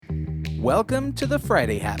Welcome to The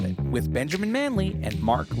Friday Habit with Benjamin Manley and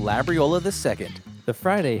Mark Labriola II. The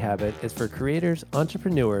Friday Habit is for creators,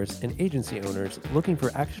 entrepreneurs, and agency owners looking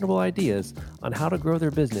for actionable ideas on how to grow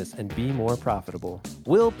their business and be more profitable.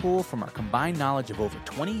 We'll pull from our combined knowledge of over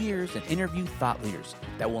 20 years and interview thought leaders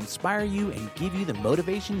that will inspire you and give you the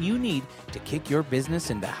motivation you need to kick your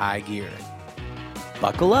business into high gear.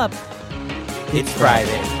 Buckle up. It's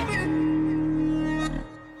Friday.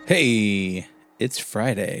 Hey, it's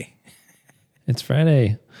Friday. It's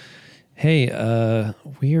Friday. Hey,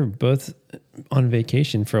 we are both on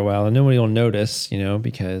vacation for a while, and nobody will notice,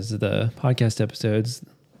 because the podcast episodes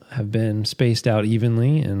have been spaced out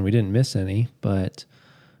evenly, and we didn't miss any. But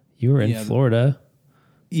you were in Florida.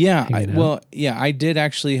 Yeah, I did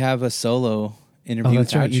actually have a solo interview. Oh,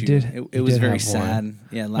 that's right, you did. It was very sad.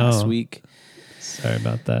 Yeah, last week. Sorry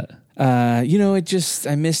about that.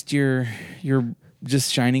 I missed your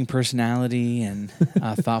just shining personality and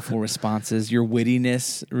thoughtful responses. Your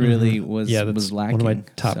wittiness really was lacking. One of my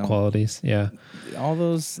top qualities. Yeah, all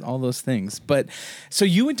those things. But so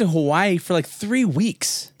you went to Hawaii for like 3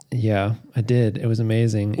 weeks. Yeah, I did. It was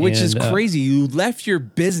amazing, which is crazy. You left your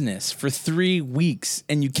business for 3 weeks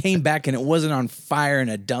and you came back and it wasn't on fire in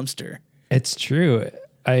a dumpster. It's true.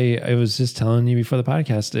 I was just telling you before the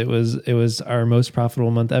podcast. It was our most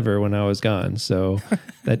profitable month ever when I was gone. So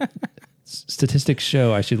that. Statistics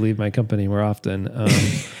show I should leave my company more often.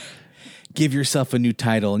 Give yourself a new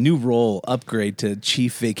title, a new role, upgrade to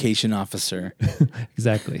Chief Vacation Officer.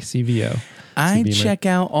 Exactly, CVO. I check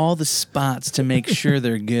out all the spots to make sure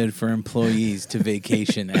they're good for employees to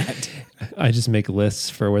vacation at. I just make lists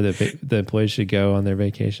for where the employees should go on their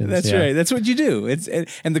vacations. That's right. That's what you do.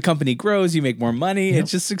 And the company grows, you make more money. Yep.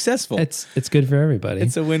 It's just successful. It's good for everybody.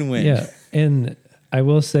 It's a win-win. Yeah, and I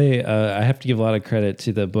will say I have to give a lot of credit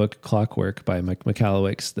to the book Clockwork by Mike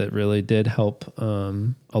Michalowicz that really did help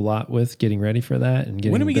a lot with getting ready for that. And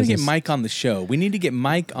getting when are we going to get Mike on the show? We need to get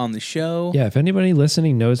Mike on the show. Yeah, if anybody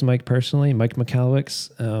listening knows Mike personally, Mike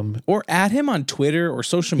Michalowicz. Or add him on Twitter or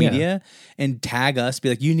social media and tag us. Be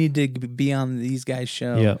like, you need to be on these guys'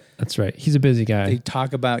 show. Yeah, that's right. He's a busy guy. They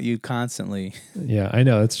talk about you constantly. Yeah, I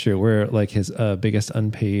know. That's true. We're like his biggest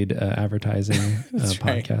unpaid advertising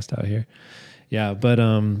podcast out here. Yeah, but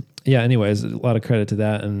anyways, a lot of credit to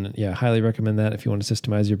that. And highly recommend that if you want to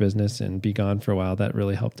systemize your business and be gone for a while. That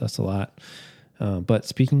really helped us a lot. But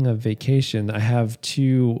speaking of vacation, I have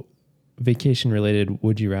 2 vacation-related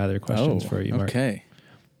would you rather questions for you, Mark. Okay.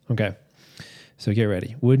 So get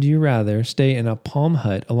ready. Would you rather stay in a palm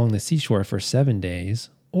hut along the seashore for 7 days,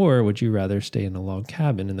 or would you rather stay in a log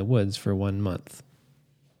cabin in the woods for 1 month?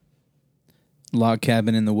 Log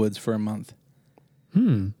cabin in the woods for a month.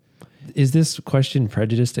 Is this question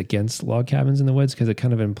prejudiced against log cabins in the woods? Because it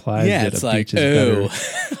kind of implies that it's a like, beach is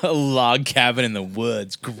better. A log cabin in the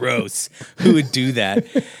woods. Gross. Who would do that?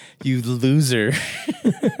 You loser.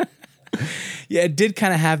 Yeah, it did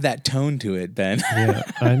kind of have that tone to it, Ben. Yeah,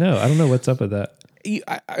 I know. I don't know what's up with that.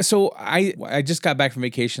 So I just got back from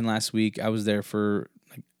vacation last week. I was there for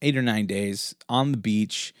like 8 or 9 days on the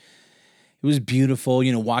beach. It was beautiful,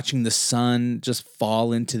 watching the sun just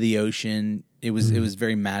fall into the ocean. It was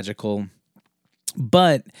very magical.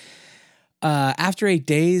 But after 8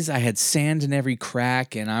 days, I had sand in every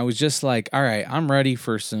crack, and I was just like, all right, I'm ready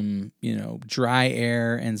for some, dry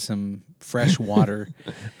air and some fresh water.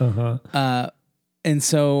 And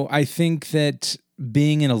so I think that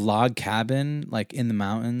being in a log cabin, like in the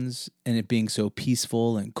mountains, and it being so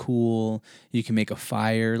peaceful and cool, you can make a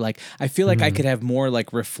fire. Like, I feel like I could have more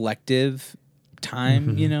like reflective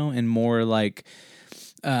time, and more like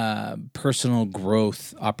personal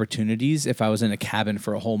growth opportunities if I was in a cabin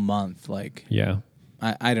for a whole month. Like,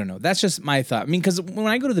 I don't know. That's just my thought. I mean, because when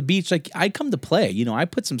I go to the beach, like I come to play, I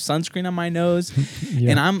put some sunscreen on my nose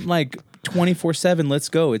and I'm like 24/7, let's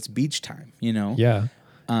go. It's beach time, Yeah.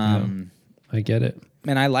 I get it.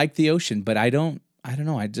 And I like the ocean, but I don't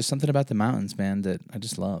know. I just something about the mountains, man, that I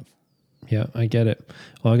just love. Yeah, I get it.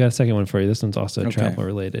 Well, I got a second one for you. This one's also travel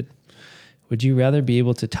related. Would you rather be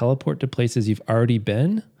able to teleport to places you've already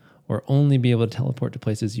been, or only be able to teleport to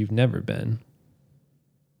places you've never been?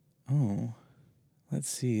 Oh, let's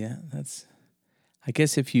see. Yeah, I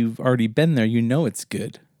guess if you've already been there, it's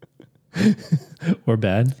good. Or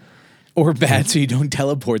bad. So you don't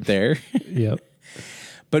teleport there. Yep.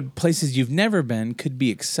 But places you've never been could be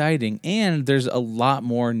exciting, and there's a lot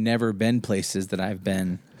more never been places that I've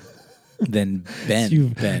been than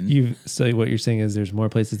been. So what you're saying is there's more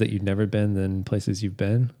places that you've never been than places you've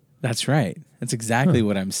been? That's right. That's exactly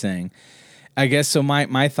what I'm saying. I guess so.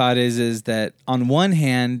 My thought is that on one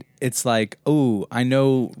hand, it's like, oh, I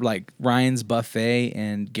know like Ryan's Buffet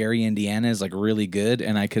and Gary, Indiana is like really good,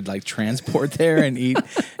 and I could like transport there and eat,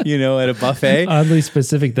 at a buffet. Oddly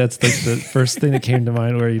specific. That's like the first thing that came to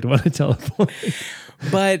mind where you'd want to teleport.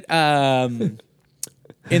 But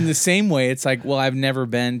in the same way, it's like, well, I've never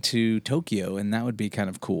been to Tokyo, and that would be kind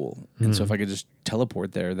of cool. And so if I could just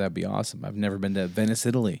teleport there, that'd be awesome. I've never been to Venice,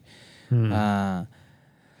 Italy.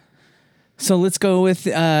 So let's go with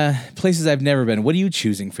places I've never been. What are you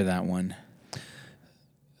choosing for that one?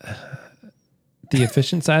 The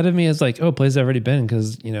efficient side of me is like, oh, places I've already been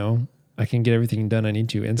because, I can get everything done I need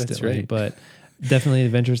to instantly. Right. But definitely the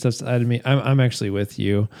adventure stuff side of me, I'm actually with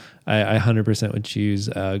you. I 100% would choose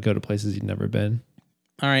go to places you've never been.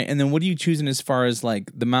 All right. And then what are you choosing as far as like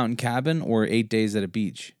the mountain cabin or 8 days at a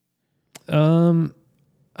beach?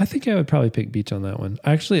 I think I would probably pick beach on that one.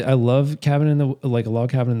 Actually, I love a log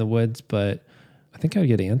cabin in the woods, but I think I would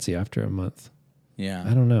get antsy after a month. Yeah.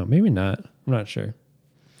 I don't know. Maybe not. I'm not sure.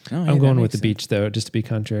 No, I'm going with the beach though, just to be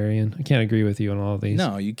contrarian. I can't agree with you on all of these.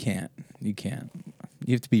 No, you can't. You can't.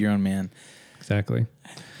 You have to be your own man. Exactly.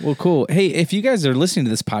 Well, cool. Hey, if you guys are listening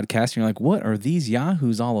to this podcast and you're like, what are these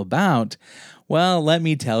yahoos all about? Well, let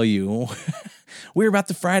me tell you. We're about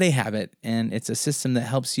the Friday Habit, and it's a system that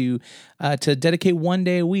helps you to dedicate 1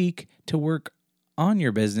 day a week to work on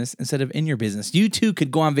your business instead of in your business. You too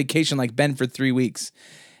could go on vacation like Ben for 3 weeks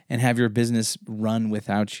and have your business run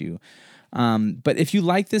without you. But if you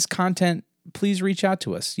like this content, please reach out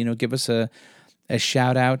to us. Give us a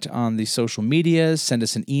shout out on the social medias, send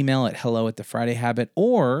us an email at hello@thefridayhabit,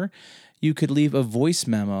 or you could leave a voice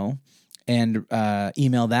memo and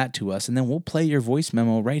email that to us, and then we'll play your voice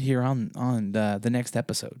memo right here on the next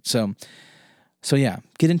episode. So yeah,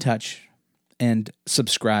 get in touch and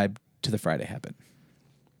subscribe to the Friday Habit.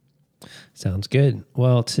 Sounds good.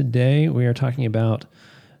 Well, today we are talking about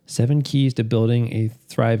 7 keys to building a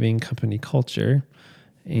thriving company culture.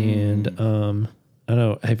 And I don't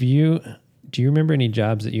know, do you remember any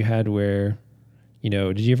jobs that you had where,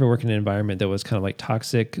 did you ever work in an environment that was kind of like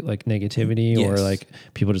toxic, like negativity, Yes. or like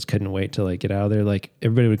people just couldn't wait to like get out of there? Like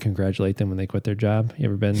everybody would congratulate them when they quit their job. You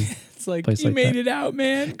ever been? It's like, place you like made that? it out,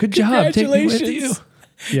 man. Good job. Take me with you.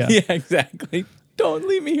 Yeah. Yeah, exactly. Don't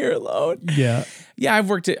leave me here alone. Yeah. Yeah, I've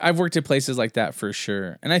worked at places like that for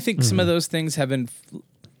sure. And I think some of those things have been,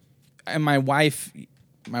 and my wife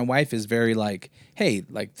is very like, hey,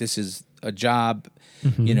 like this is a job,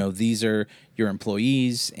 these are your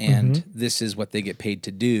employees and this is what they get paid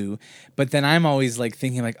to do. But then I'm always like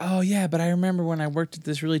thinking like, oh yeah, but I remember when I worked at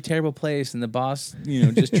this really terrible place and the boss,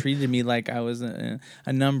 just treated me like I was a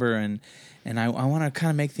number, and I want to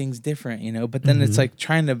kind of make things different, but then it's like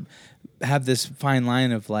trying to have this fine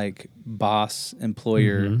line of like boss,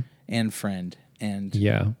 employer, and friend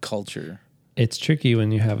and culture. It's tricky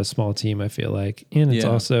when you have a small team, I feel like. And it's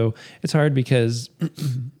also, it's hard because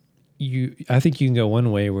I think you can go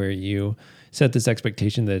one way where you set this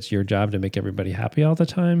expectation that it's your job to make everybody happy all the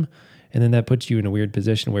time. And then that puts you in a weird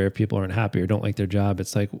position where if people aren't happy or don't like their job,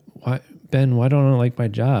 it's like, why don't I like my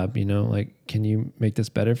job? Like, can you make this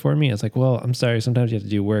better for me? It's like, well, I'm sorry. Sometimes you have to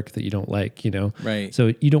do work that you don't like, Right.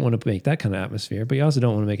 So you don't want to make that kind of atmosphere, but you also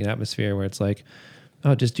don't want to make an atmosphere where it's like,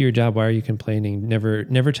 oh, just do your job. Why are you complaining?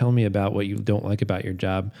 Never tell me about what you don't like about your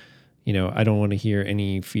job. I don't want to hear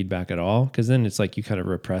any feedback at all. Cause then it's like you kind of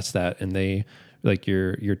repress that, and they like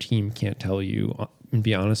your team can't tell you and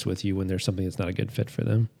be honest with you when there's something that's not a good fit for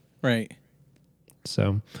them. Right.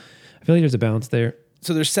 So I feel like there's a balance there.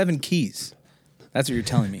 So there's 7 keys. That's what you're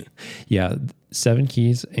telling me. Yeah. 7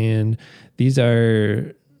 keys. And these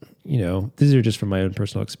are just from my own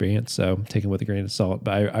personal experience. So take them with a grain of salt,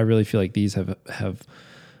 but I really feel like these have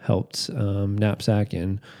helped Knapsack,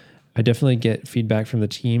 and I definitely get feedback from the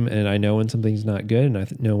team, and I know when something's not good, and I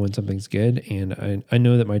know when something's good. And I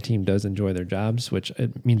know that my team does enjoy their jobs, which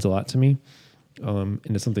it means a lot to me. And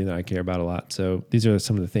it's something that I care about a lot. So these are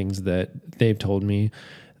some of the things that they've told me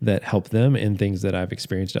that help them, and things that I've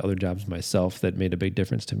experienced at other jobs myself that made a big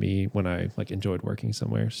difference to me when I like enjoyed working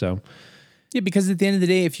somewhere. So yeah, because at the end of the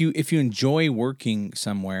day, if you enjoy working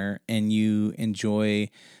somewhere and you enjoy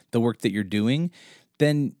the work that you're doing,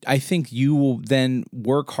 then I think you will then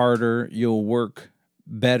work harder, you'll work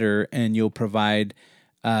better, and you'll provide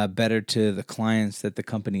better to the clients that the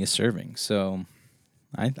company is serving. So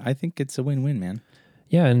I think it's a win-win, man.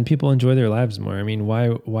 Yeah, and people enjoy their lives more. I mean, why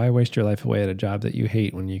waste your life away at a job that you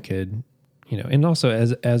hate when you could, and also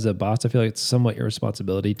as a boss, I feel like it's somewhat your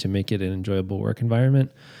responsibility to make it an enjoyable work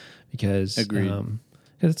environment, because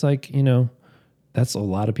it's like, that's a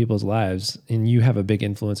lot of people's lives, and you have a big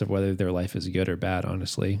influence of whether their life is good or bad,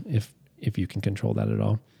 honestly, if you can control that at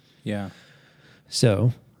all. Yeah.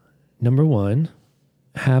 So, number one,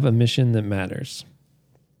 have a mission that matters.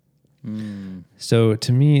 So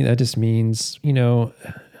to me, that just means,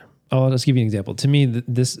 I'll just give you an example. To me,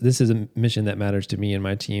 this is a mission that matters to me and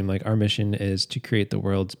my team. Like our mission is to create the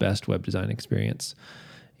world's best web design experience.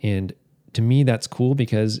 And to me, that's cool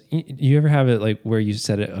because you ever have it like where you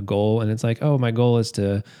set a goal and it's like, oh, my goal is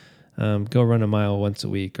to go run a mile once a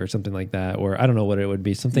week or something like that. Or I don't know what it would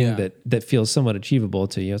be, something that feels somewhat achievable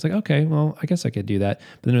to you. It's like, okay, well, I guess I could do that.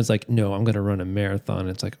 But then it's like, no, I'm going to run a marathon.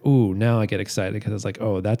 It's like, ooh, now I get excited because it's like,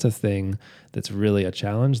 oh, that's a thing that's really a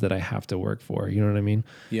challenge that I have to work for. You know what I mean?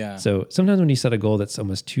 Yeah. So sometimes when you set a goal that's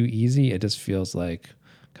almost too easy, it just feels like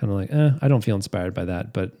kind of like, I don't feel inspired by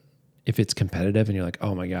that. But if it's competitive and you're like,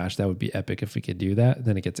 oh my gosh, that would be epic if we could do that,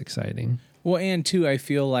 then it gets exciting. Well, and too, I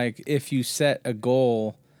feel like if you set a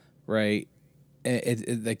goal, right,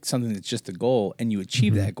 it like something that's just a goal and you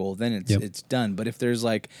achieve that goal, then it's done. But if there's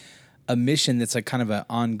like a mission that's like kind of an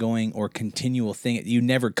ongoing or continual thing, you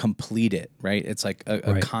never complete it, right? It's like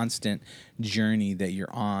a constant journey that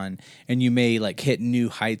you're on, and you may like hit new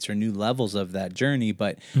heights or new levels of that journey,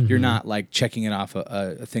 but you're not like checking it off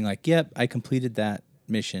a thing like, yep, I completed that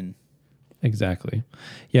mission. Exactly.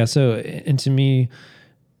 Yeah. So, and to me,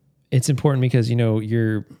 it's important because,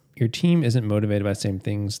 your team isn't motivated by the same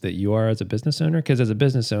things that you are as a business owner. Because as a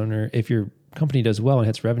business owner, if your company does well and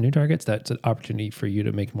hits revenue targets, that's an opportunity for you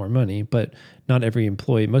to make more money. But not every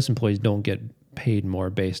employee, most employees don't get paid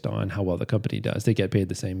more based on how well the company does. They get paid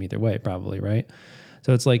the same either way, probably, right?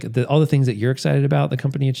 So it's like all the things that you're excited about the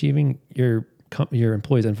company achieving, your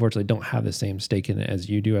employees unfortunately don't have the same stake in it as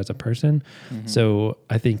you do as a person. So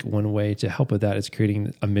I think one way to help with that is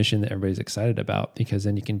creating a mission that everybody's excited about, because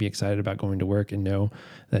then you can be excited about going to work and know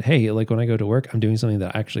that, hey, like when I go to work, I'm doing something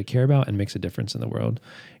that I actually care about and makes a difference in the world.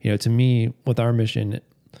 To me, with our mission,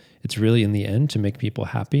 it's really in the end to make people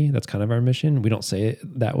happy. That's kind of our mission. We don't say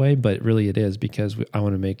it that way, but really it is, because I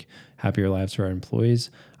want to make happier lives for our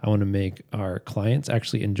employees. I want to make our clients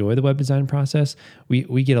actually enjoy the web design process.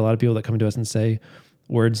 We get a lot of people that come to us and say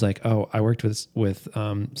words like, oh, I worked with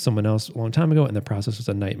someone else a long time ago and the process was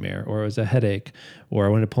a nightmare, or it was a headache, or I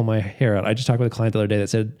wanted to pull my hair out. I just talked with a client the other day that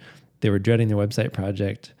said they were dreading their website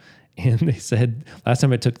project. And they said, last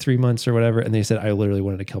time it took 3 months or whatever. And they said, I literally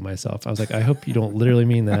wanted to kill myself. I was like, I hope you don't literally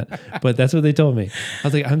mean that. But that's what they told me. I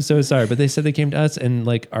was like, I'm so sorry. But they said they came to us and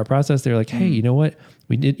like our process, they're like, hey, you know what?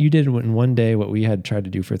 You did in one day what we had tried to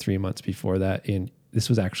do for 3 months before that. And this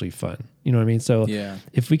was actually fun. You know what I mean? So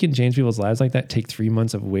if we can change people's lives like that, take 3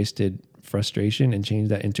 months of wasted frustration and change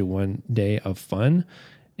that into one day of fun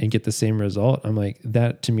and get the same result, I'm like,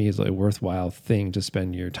 that to me is like a worthwhile thing to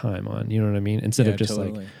spend your time on. You know what I mean? Instead of just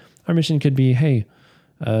like, our mission could be, hey,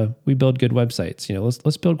 we build good websites.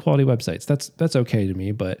 Let's build quality websites. That's okay to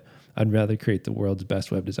me, but I'd rather create the world's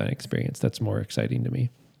best web design experience. That's more exciting to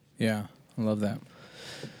me. Yeah, I love that.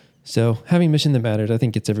 So having a mission that matters, I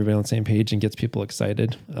think, gets everybody on the same page and gets people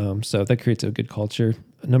excited. So that creates a good culture.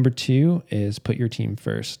 Number 2 is put your team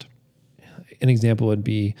first. An example would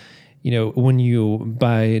be, when you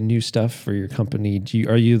buy new stuff for your company,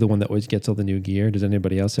 are you the one that always gets all the new gear? Does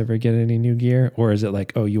anybody else ever get any new gear? Or is it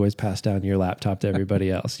like, oh, you always pass down your laptop to everybody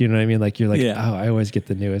else? You know what I mean? Like you're like, oh, I always get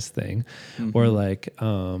the newest thing. Or like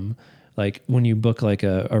when you book like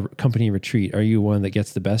a company retreat, are you one that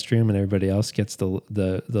gets the best room and everybody else gets the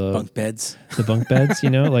bunk beds? The bunk beds,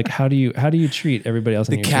 like how do you treat everybody else?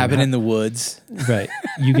 The cabin in the woods. Right.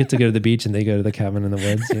 You get to go to the beach and they go to the cabin in the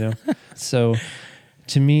woods, So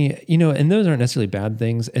to me, and those aren't necessarily bad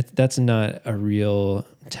things. That's not a real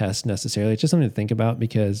test necessarily. It's just something to think about,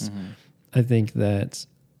 because I think that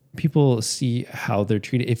people see how they're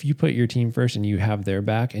treated. If you put your team first and you have their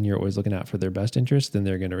back and you're always looking out for their best interest, then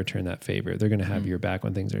they're going to return that favor. They're going to have your back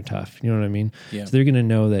when things are tough. You know what I mean? Yeah. So they're going to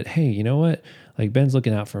know that, hey, you know what? Like Ben's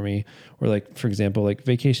looking out for me. Or like, for example, like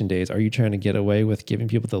vacation days. Are you trying to get away with giving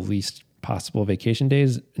people the least possible vacation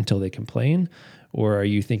days until they complain? Or are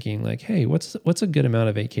you thinking like, hey, what's a good amount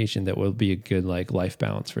of vacation that will be a good like life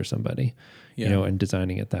balance for somebody, and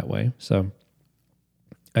designing it that way. So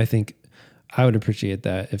I think I would appreciate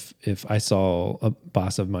that if I saw a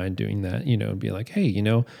boss of mine doing that, and be like, hey,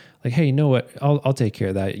 hey, you know what? I'll take care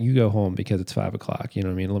of that. You go home because it's 5 o'clock. You know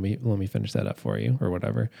what I mean? Let me finish that up for you or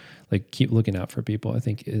whatever. Like keep looking out for people, I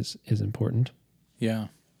think is important. Yeah.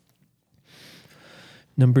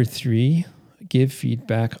 Number 3, give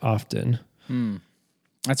feedback often.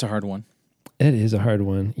 That's a hard one. It is a hard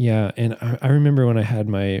one. Yeah. And I remember when I had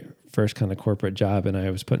my first kind of corporate job and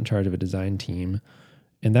I was put in charge of a design team,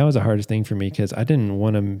 and that was the hardest thing for me because I didn't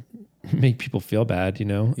want to make people feel bad. I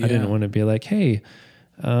didn't want to be like, hey,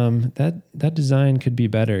 that design could be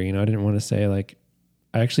better. I didn't want to say like,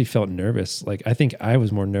 I actually felt nervous. Like, I think I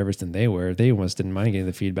was more nervous than they were. They almost didn't mind getting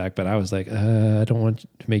the feedback, but I was like, I don't want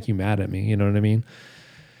to make you mad at me. You know what I mean?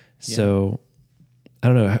 Yeah. So I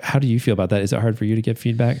don't know. How do you feel about that? Is it hard for you to get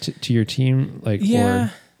feedback to your team? Like,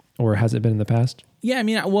 or has it been in the past? Yeah. I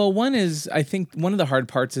mean, well, I think one of the hard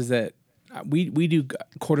parts is that we do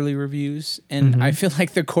quarterly reviews, and I feel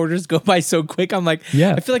like the quarters go by so quick. I'm like,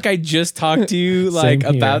 I feel like I just talked to you like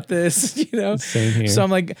about this, you know? Same here. So I'm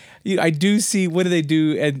like, I do see, what do they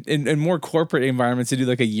do in more corporate environments? They do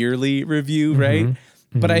like a yearly review, right?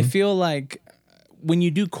 But I feel like when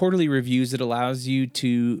you do quarterly reviews, it allows you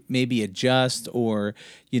to maybe adjust or,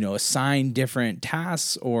 assign different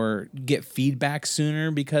tasks or get feedback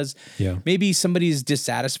sooner, because maybe somebody's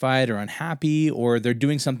dissatisfied or unhappy, or they're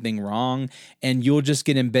doing something wrong, and you'll just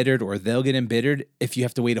get embittered, or they'll get embittered if you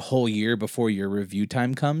have to wait a whole year before your review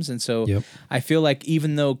time comes. And so I feel like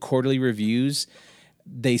even though quarterly reviews,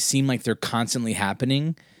 they seem like they're constantly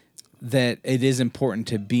happening, that it is important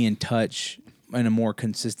to be in touch on a more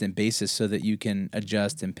consistent basis so that you can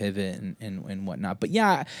adjust and pivot and whatnot. But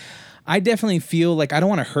yeah, I definitely feel like I don't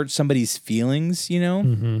want to hurt somebody's feelings,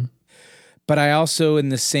 but I also, in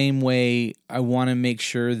the same way, I want to make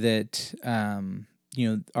sure that,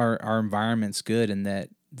 our environment's good, and that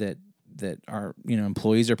our,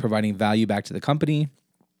 employees are providing value back to the company,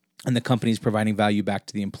 and the company's providing value back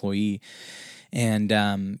to the employee.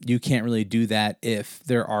 And you can't really do that if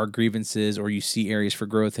there are grievances or you see areas for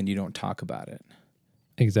growth and you don't talk about it.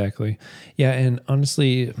 Exactly. Yeah. And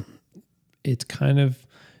honestly, it's kind of,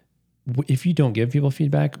 if you don't give people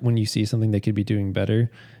feedback when you see something they could be doing better,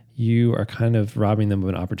 you are kind of robbing them of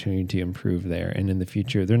an opportunity to improve there. And in the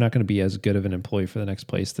future, they're not going to be as good of an employee for the next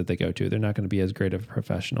place that they go to. They're not going to be as great of a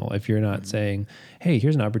professional. If you're not saying, hey,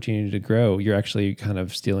 here's an opportunity to grow, you're actually kind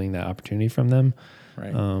of stealing that opportunity from them.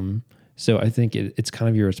 Right. So I think it's kind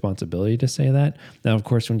of your responsibility to say that. Now, of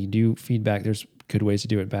course, when you do feedback, there's good ways to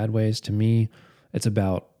do it, bad ways. To me, it's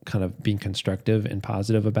about kind of being constructive and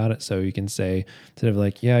positive about it. So you can say, instead of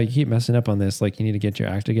like, yeah, you keep messing up on this, like you need to get your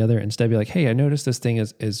act together, instead be like, hey, I noticed this thing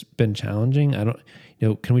has been challenging.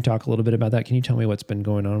 Can we talk a little bit about that? Can you tell me what's been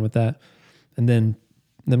going on with that? And then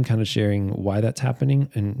them kind of sharing why that's happening,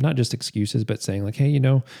 and not just excuses, but saying like, hey,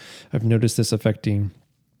 I've noticed this affecting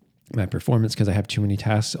my performance because I have too many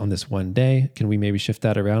tasks on this one day. Can we maybe shift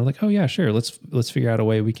that around? Like, oh yeah, sure. Let's figure out a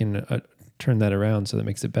way we can turn that around so that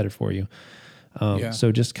makes it better for you.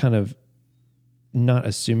 So just kind of not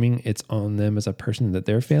assuming it's on them as a person that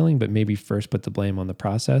they're failing, but maybe first put the blame on the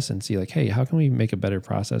process and see like, hey, how can we make a better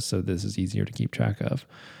process so this is easier to keep track of?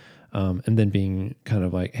 And then being kind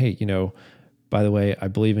of like, hey, by the way, I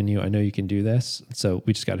believe in you. I know you can do this. So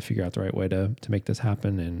we just got to figure out the right way to make this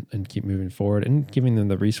happen and keep moving forward, and giving them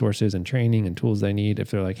the resources and training and tools they need.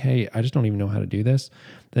 If they're like, hey, I just don't even know how to do this,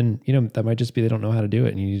 then, that might just be they don't know how to do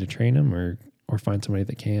it, and you need to train them or find somebody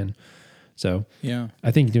that can. So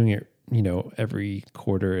I think doing it, every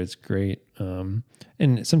quarter is great.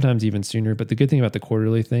 And sometimes even sooner. But the good thing about the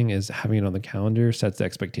quarterly thing is having it on the calendar sets the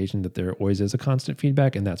expectation that there always is a constant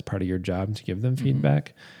feedback, and that's part of your job to give them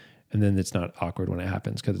feedback. And then it's not awkward when it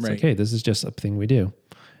happens, because it's like, hey, this is just a thing we do.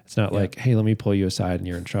 It's not like, hey, let me pull you aside and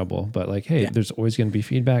you're in trouble. But like, hey, there's always going to be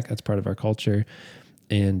feedback. That's part of our culture.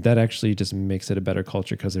 And that actually just makes it a better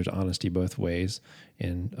culture, because there's honesty both ways,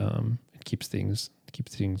 and it keeps things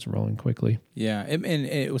rolling quickly. Yeah. And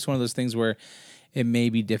it was one of those things where it may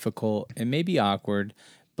be difficult, it may be awkward,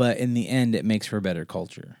 but in the end, it makes for a better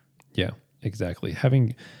culture. Yeah, exactly.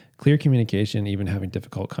 Having clear communication, even having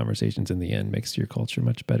difficult conversations in the end, makes your culture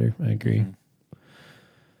much better. I agree. Mm-hmm.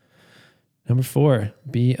 Number 4,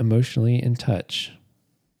 be emotionally in touch.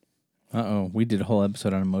 We did a whole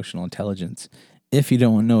episode on emotional intelligence. If you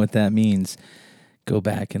don't know what that means, go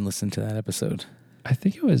back and listen to that episode. I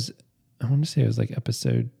want to say it was like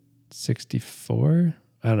episode 64.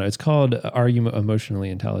 I don't know. It's called Are You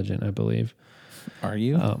Emotionally Intelligent, I believe. Are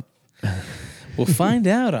you? We'll find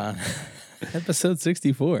out on episode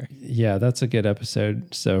 64. Yeah, that's a good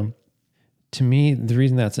episode. So to me, the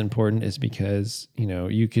reason that's important is because,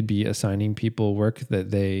 you could be assigning people work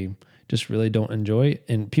that they just really don't enjoy,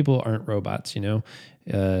 and people aren't robots, they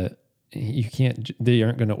aren't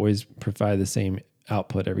going to always provide the same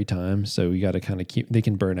output every time. So you got to kind of they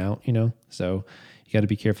can burn out, so you got to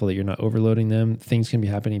be careful that you're not overloading them. Things can be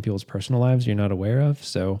happening in people's personal lives you're not aware of.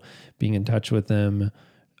 So being in touch with them,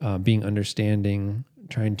 being understanding,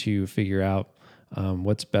 trying to figure out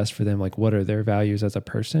what's best for them. Like, what are their values as a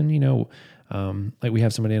person? Like we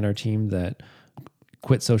have somebody on our team that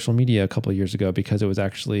quit social media a couple of years ago because it was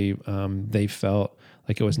actually, they felt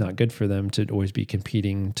like it was not good for them to always be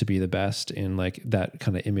competing to be the best in like that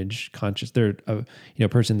kind of image conscious. They're a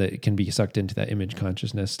person that can be sucked into that image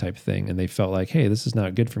consciousness type thing. And they felt like, hey, this is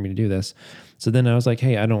not good for me to do this. So then I was like,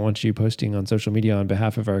 hey, I don't want you posting on social media on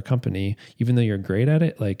behalf of our company, even though you're great at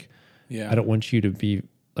it. Like, I don't want you to be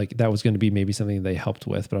like, that was going to be maybe something they helped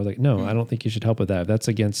with, but I was like, no, I don't think you should help with that. If that's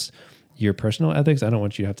against your personal ethics, I don't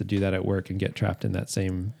want you to have to do that at work and get trapped in that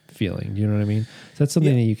same feeling. You know what I mean? So that's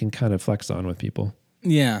something that you can kind of flex on with people.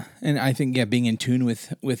 Yeah. And I think, being in tune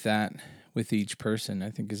with that, with each person, I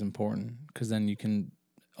think is important, because then you can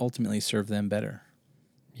ultimately serve them better.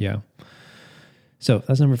 Yeah. So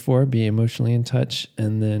that's number 4, be emotionally in touch.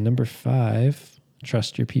 And then number 5,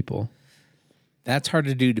 trust your people. That's hard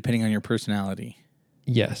to do depending on your personality.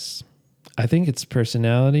 Yes. I think it's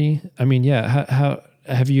personality. I mean, yeah. How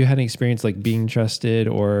have you had an experience like being trusted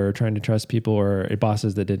or trying to trust people, or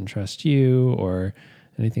bosses that didn't trust you or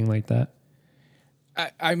anything like that?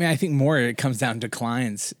 I mean, I think more it comes down to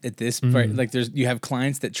clients at this point. Like you have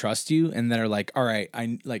clients that trust you and that are like, all right,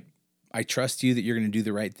 I trust you that you're going to do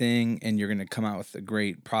the right thing and you're going to come out with a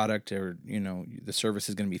great product, or, the service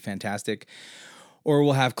is going to be fantastic. Or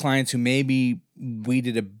we'll have clients who maybe we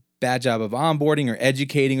did a bad job of onboarding or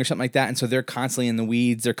educating or something like that. And so they're constantly in the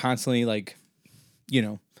weeds. They're constantly like,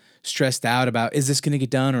 stressed out about, is this going to get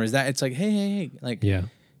done? Or is that, it's like, hey, like,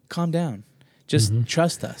 calm down, just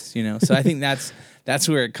trust us, So I think that's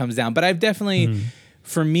where it comes down. But I've definitely,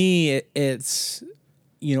 for me, it's,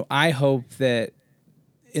 I hope that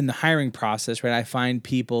in the hiring process, right, I find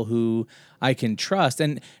people who I can trust.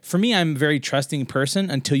 And for me, I'm a very trusting person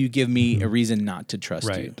until you give me a reason not to trust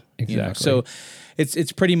you. Exactly. So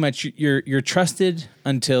it's pretty much you're trusted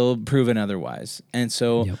until proven otherwise. And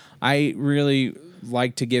so I really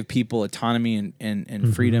like to give people autonomy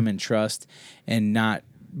and freedom and trust, and not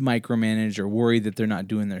micromanage or worry that they're not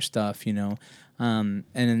doing their stuff, and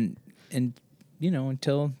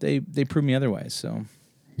until they prove me otherwise. So.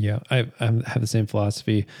 Yeah, I have the same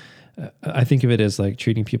philosophy. I think of it as like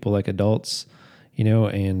treating people like adults,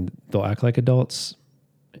 and they'll act like adults.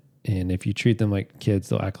 And if you treat them like kids,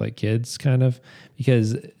 they'll act like kids, kind of.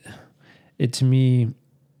 Because to me,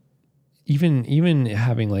 even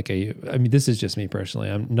having like this is just me personally.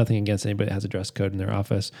 I'm nothing against anybody that has a dress code in their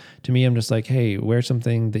office. To me, I'm just like, hey, wear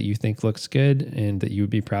something that you think looks good and that you would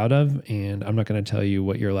be proud of. And I'm not going to tell you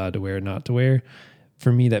what you're allowed to wear or not to wear.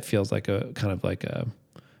 For me, that feels like a kind of like a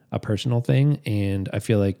personal thing. And I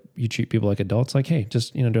feel like you treat people like adults, like, hey,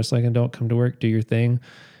 just, dress like an adult, come to work, do your thing.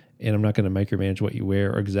 And I'm not going to micromanage what you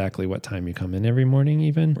wear or exactly what time you come in every morning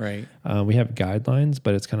even. Right. We have guidelines,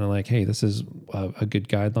 but it's kind of like, hey, this is a good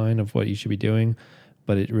guideline of what you should be doing.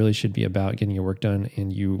 But it really should be about getting your work done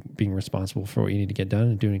and you being responsible for what you need to get done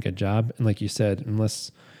and doing a good job. And like you said,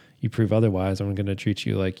 unless you prove otherwise, I'm going to treat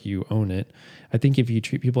you like you own it. I think if you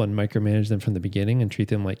treat people and micromanage them from the beginning and treat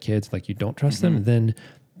them like kids, like you don't trust them, then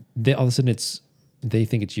all of a sudden they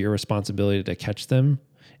think it's your responsibility to catch them,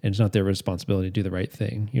 and it's not their responsibility to do the right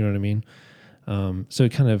thing. You know what I mean? So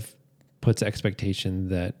it kind of puts expectation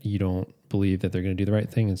that you don't believe that they're going to do the right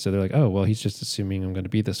thing. And so they're like, oh, well, he's just assuming I'm going to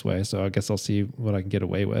be this way, so I guess I'll see what I can get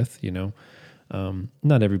away with,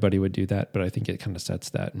 Not everybody would do that, but I think it kind of sets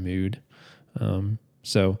that mood.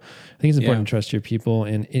 So I think it's important to trust your people.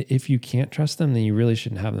 And if you can't trust them, then you really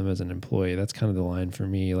shouldn't have them as an employee. That's kind of the line for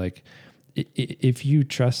me. Like, if you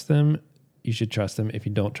trust them, you should trust them. If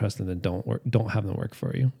you don't trust them, then don't have them work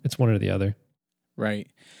for you. It's one or the other. Right.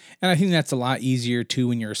 And I think that's a lot easier too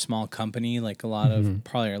when you're a small company. Like a lot of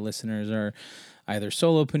probably our listeners are either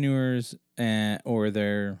solopreneurs or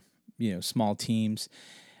they're, small teams.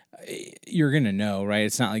 You're going to know, right?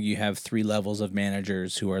 It's not like you have 3 levels of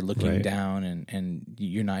managers who are looking down and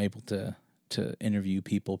you're not able to interview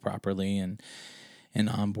people properly and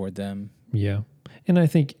onboard them. Yeah. And I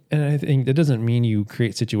think that doesn't mean you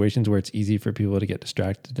create situations where it's easy for people to get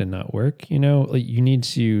distracted and not work. Like you need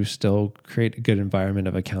to still create a good environment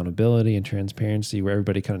of accountability and transparency where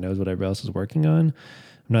everybody kind of knows what everybody else is working on.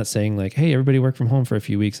 I'm not saying like, hey, everybody work from home for a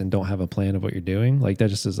few weeks and don't have a plan of what you're doing. Like that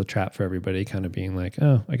just is a trap for everybody, kind of being like,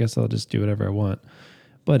 oh, I guess I'll just do whatever I want.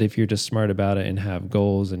 But if you're just smart about it and have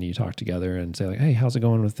goals and you talk together and say like, hey, how's it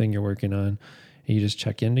going with the thing you're working on? And you just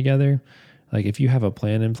check in together. Like if you have a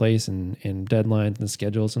plan in place and deadlines and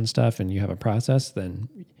schedules and stuff and you have a process, then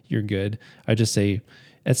you're good. I just say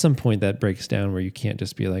at some point that breaks down where you can't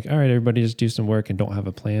just be like, all right, everybody just do some work and don't have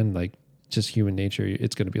a plan. Like just human nature,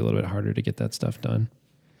 it's going to be a little bit harder to get that stuff done.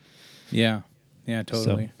 Yeah. Yeah,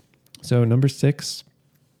 totally. So number 6,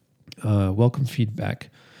 welcome feedback.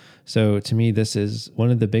 So to me, this is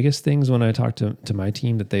one of the biggest things when I talk to my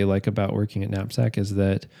team that they like about working at Knapsack is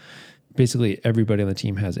that basically everybody on the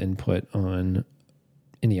team has input on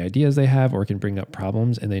any ideas they have, or can bring up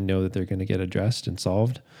problems and they know that they're going to get addressed and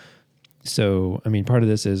solved. So, I mean, part of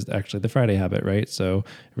this is actually the Friday habit, right? So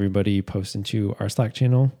everybody posts into our Slack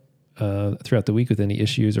channel throughout the week with any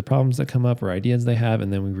issues or problems that come up or ideas they have,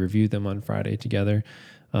 and then we review them on Friday together.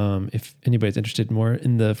 If anybody's interested more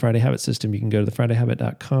in the Friday Habit system, you can go to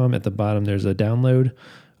thefridayhabit.com. At the bottom, there's a download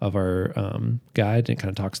of our guide, and it kind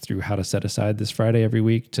of talks through how to set aside this Friday every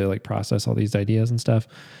week to like process all these ideas and stuff.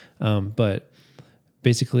 But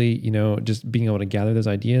basically, just being able to gather those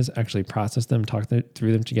ideas, actually process them, talk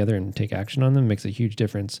through them together, and take action on them makes a huge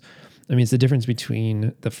difference. I mean, it's the difference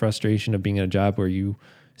between the frustration of being in a job where you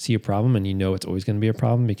see a problem and it's always going to be a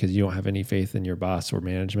problem because you don't have any faith in your boss or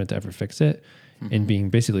management to ever fix it, and being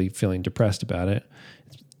basically feeling depressed about it.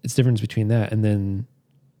 It's the difference between that and then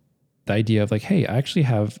the idea of like, hey, I actually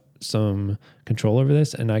have some control over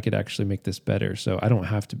this and I could actually make this better. So I don't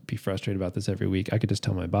have to be frustrated about this every week. I could just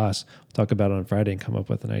tell my boss, talk about it on Friday and come up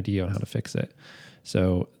with an idea on how to fix it.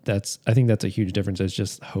 So I think that's a huge difference. It's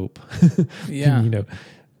just hope. Yeah. And,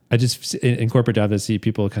 I just, in corporate jobs, I see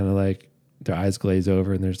people kind of like their eyes glaze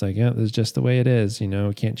over and there's like, yeah, this is just the way it is.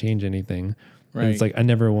 Can't change anything. Right. And it's like, I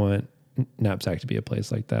never want Knapsack to be a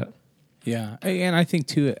place like that. Yeah. And I think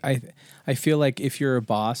too, I feel like if you're a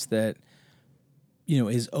boss that,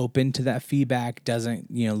 is open to that feedback,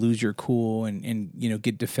 doesn't, lose your cool and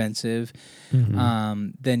get defensive,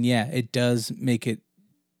 then yeah, it does make it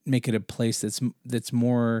a place that's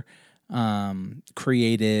more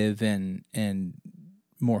creative and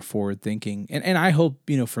more forward thinking. And I hope,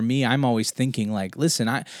 for me, I'm always thinking like,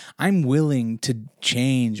 listen, I'm willing to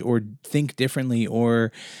change or think differently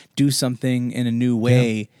or do something in a new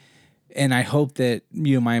way. Yeah. And I hope that,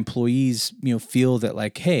 my employees, feel that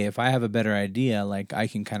like, hey, if I have a better idea, like I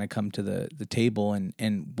can kind of come to the table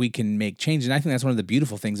and we can make change. And I think that's one of the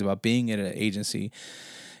beautiful things about being at an agency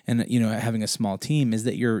and, having a small team is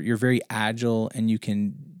that you're very agile and you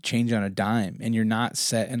can change on a dime and you're not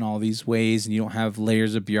set in all these ways and you don't have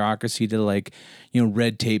layers of bureaucracy to like,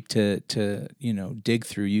 red tape to dig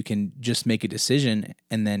through. You can just make a decision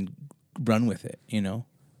and then run with it,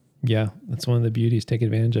 Yeah, that's one of the beauties. Take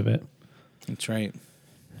advantage of it. That's right.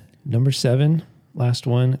 Number 7, last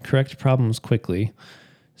one, correct problems quickly.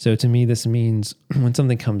 So to me, this means when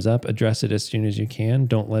something comes up, address it as soon as you can.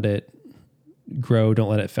 Don't let it grow. Don't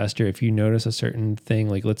let it fester. If you notice a certain thing,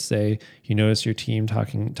 like let's say you notice your team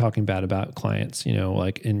talking bad about clients, and you're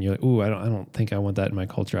like, ooh, I don't think I want that in my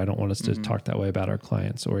culture. I don't want us to talk that way about our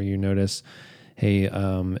clients. Or you notice, hey,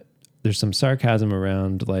 there's some sarcasm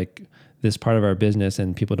around like this part of our business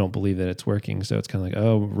and people don't believe that it's working. So it's kind of like,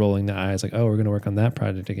 oh, rolling the eyes, like, oh, we're going to work on that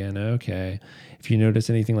project again. Okay. If you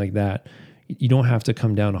notice anything like that, you don't have to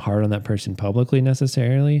come down hard on that person publicly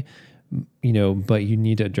necessarily, but you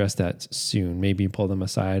need to address that soon. Maybe pull them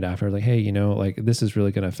aside after like, hey, like this is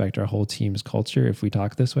really going to affect our whole team's culture if we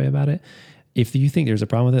talk this way about it. If you think there's a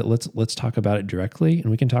problem with it, let's talk about it directly,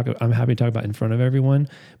 and we can talk. I'm happy to talk about it in front of everyone,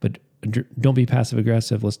 but don't be passive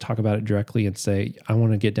aggressive. Let's talk about it directly and say, I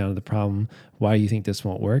want to get down to the problem. Why you think this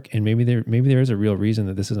won't work, and maybe there is a real reason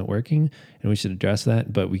that this isn't working, and we should address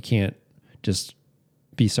that. But we can't just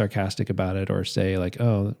be sarcastic about it or say like,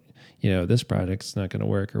 oh, this project's not going to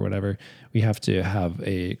work or whatever. We have to have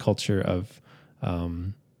a culture of,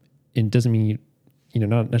 it doesn't mean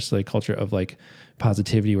not necessarily a culture of like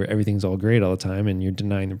positivity where everything's all great all the time and you're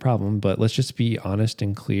denying the problem, but let's just be honest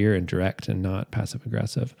and clear and direct and not passive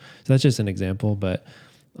aggressive. So that's just an example, but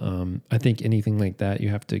I think anything like that you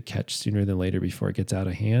have to catch sooner than later before it gets out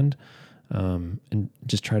of hand, and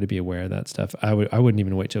just try to be aware of that stuff. I wouldn't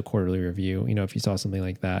even wait till a quarterly review. If you saw something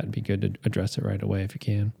like that, it'd be good to address it right away if you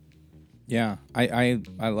can. Yeah, I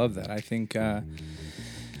love that. I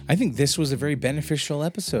think this was a very beneficial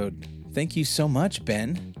episode. Thank you so much,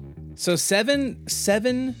 Ben. So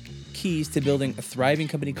 7 keys to building a thriving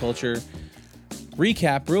company culture.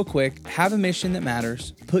 Recap real quick. Have a mission that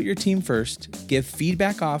matters. Put your team first. Give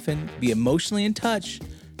feedback often. Be emotionally in touch.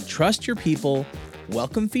 Trust your people.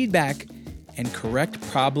 Welcome feedback. And correct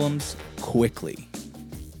problems quickly.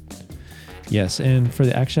 Yes, and for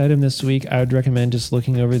the action item this week, I would recommend just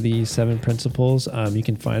looking over the 7 principles. You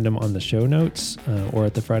can find them on the show notes or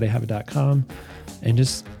at thefridayhabit.com. And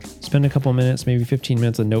just spend a couple minutes, maybe 15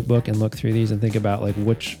 minutes, a notebook, and look through these and think about like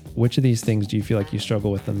which of these things do you feel like you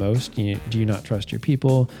struggle with the most? Do you not trust your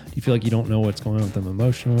people? Do you feel like you don't know what's going on with them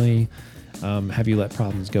emotionally? Have you let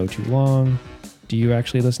problems go too long? Do you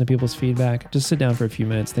actually listen to people's feedback? Just sit down for a few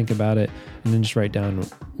minutes, think about it, and then just write down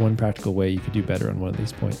one practical way you could do better on one of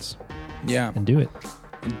these points. Yeah. And do it.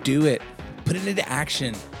 Put it into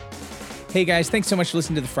action. Hey guys, thanks so much for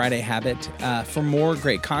listening to The Friday Habit. For more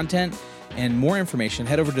great content, and more information,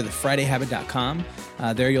 head over to thefridayhabit.com.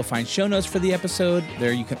 There you'll find show notes for the episode.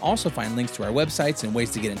 There you can also find links to our websites and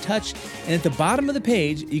ways to get in touch. And at the bottom of the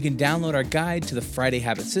page, you can download our guide to the Friday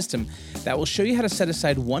Habit System that will show you how to set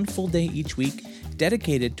aside one full day each week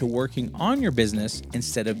dedicated to working on your business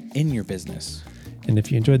instead of in your business. And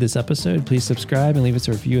if you enjoyed this episode, please subscribe and leave us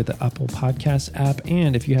a review at the Apple Podcasts app.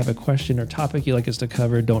 And if you have a question or topic you'd like us to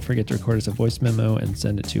cover, don't forget to record us a voice memo and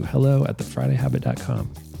send it to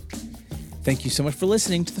hello@thefridayhabit.com. Thank you so much for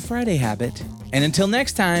listening to The Friday Habit. And until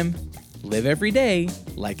next time, live every day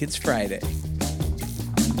like it's Friday.